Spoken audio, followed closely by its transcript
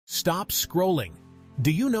Stop scrolling.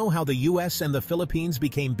 Do you know how the US and the Philippines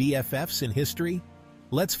became BFFs in history?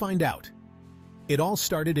 Let's find out. It all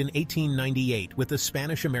started in 1898 with the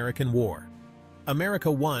Spanish-American War.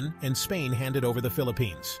 America won and Spain handed over the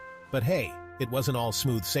Philippines. But hey, it wasn't all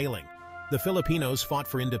smooth sailing. The Filipinos fought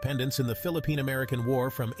for independence in the Philippine-American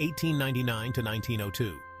War from 1899 to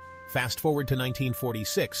 1902. Fast forward to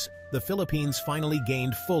 1946, the Philippines finally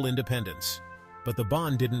gained full independence. But the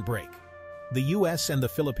bond didn't break. The US and the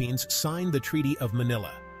Philippines signed the Treaty of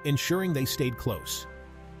Manila, ensuring they stayed close.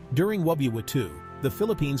 During World War II, the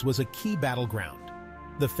Philippines was a key battleground.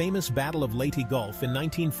 The famous Battle of Leyte Gulf in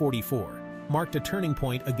 1944 marked a turning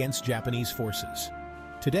point against Japanese forces.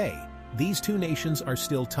 Today, these two nations are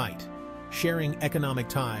still tight, sharing economic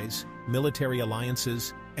ties, military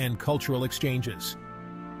alliances, and cultural exchanges.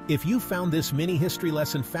 If you found this mini history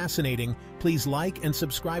lesson fascinating, please like and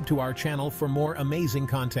subscribe to our channel for more amazing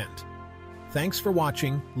content. Thanks for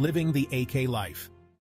watching Living the AK Life.